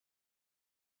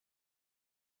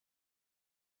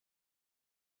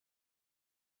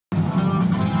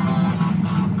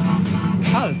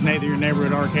This is Nathan, your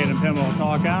neighborhood arcade and pinball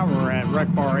talk guy. We're at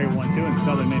Rec Bar 812 in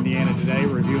Southern Indiana today,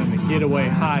 reviewing the Getaway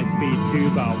High Speed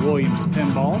 2 by Williams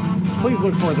Pinball. Please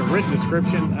look for the written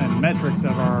description and metrics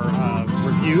of our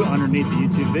review underneath the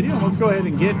YouTube video. Let's go ahead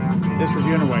and get this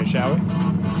review underway, shall we?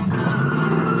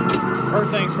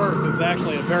 First things first, this is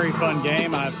actually a very fun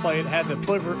game. I've had the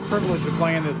privilege of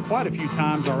playing this quite a few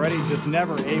times already, just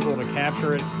never able to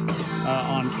capture it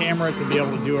on camera to be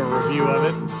able to do a review of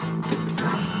it.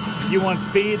 If you want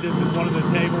speed, this is one of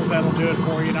the tables that'll do it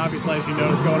for you. And obviously, as you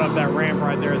notice, going up that ramp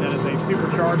right there, that is a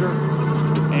supercharger.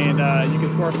 And you can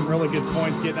score some really good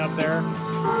points getting up there.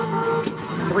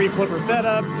 3 flipper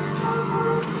setup.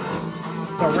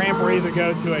 So ramp will either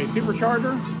go to a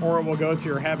supercharger or it will go to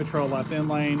your habitual left in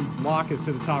lane. Lock is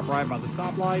to the top right by the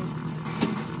stoplight.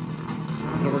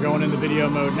 So we're going into video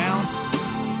mode now.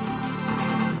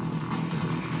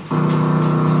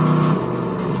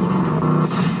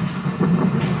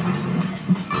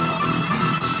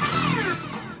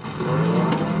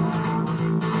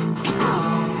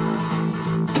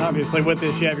 Obviously with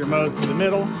this you have your modes to the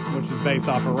middle, which is based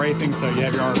off of racing. So you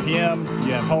have your RPM,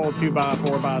 you have hold, 2x,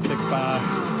 4x,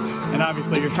 6x, and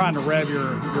obviously you're trying to rev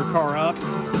your car up.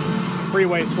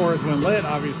 Freeway scores when lit,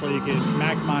 obviously you can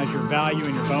maximize your value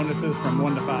and your bonuses from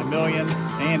 1 to 5 million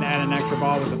and add an extra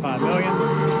ball with the 5 million.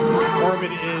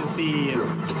 Orbit is the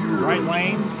right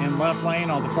lane and left lane,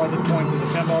 all the farther points of the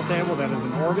pinball table, that is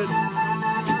an orbit.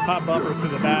 Pop bumpers to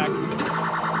the back,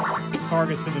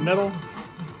 targets to the middle.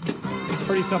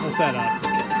 Pretty simple setup.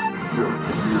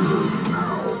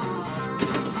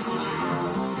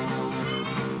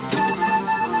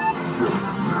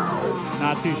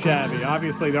 Not too shabby.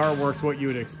 Obviously the artwork's what you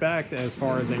would expect as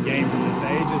far as a game from this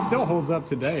age. It still holds up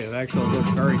today. It actually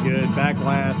looks very good. Back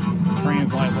glass,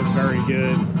 translight looks very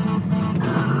good.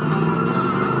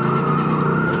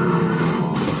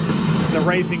 The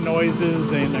racing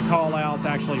noises and the call outs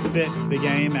actually fit the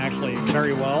game actually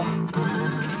very well.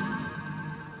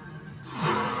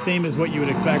 Theme is what you would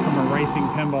expect from a racing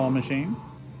pinball machine.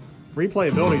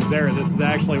 Replayability is there. This is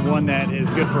actually one that is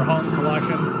good for home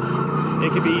collections.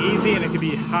 It can be easy and it can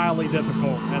be highly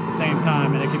difficult at the same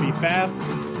time, and it can be fast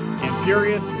and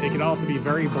furious. It can also be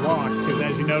very blocked, because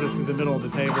as you notice in the middle of the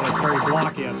table, it's very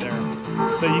blocky up there.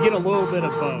 So you get a little bit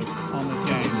of both on this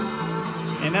game,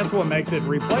 and that's what makes it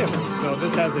replayable. So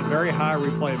this has a very high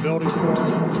replayability score.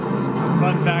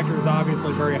 Fun factor is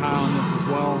obviously very high on this as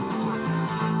well.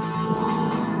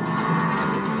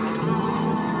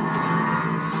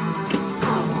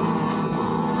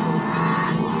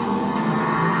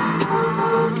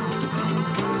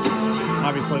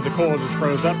 Obviously the coil just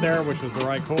froze up there, which was the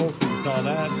right coil, so you saw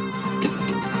that.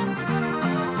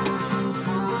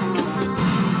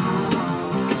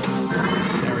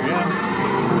 There we go.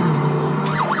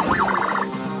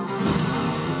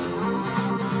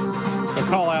 So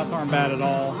call outs aren't bad at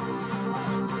all.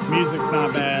 Music's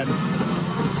not bad.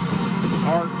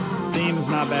 Art theme is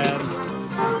not bad.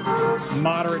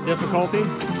 Moderate difficulty.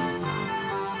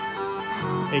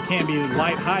 It can be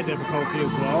light, high difficulty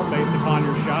as well, based upon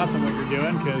your shots and what you're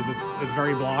doing, because it's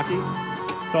very blocky.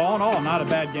 So all in all, not a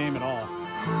bad game at all.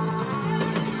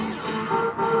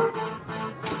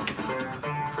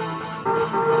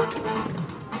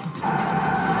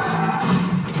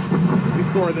 We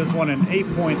scored this one an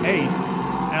 8.8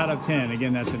 out of 10.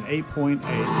 Again, that's an 8.8.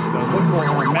 So look for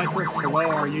our metrics below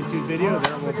our YouTube video.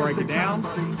 There we'll break it down.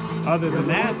 Other than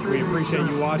that, we appreciate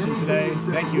you watching today.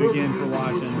 Thank you again for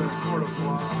watching.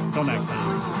 Until next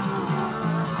time.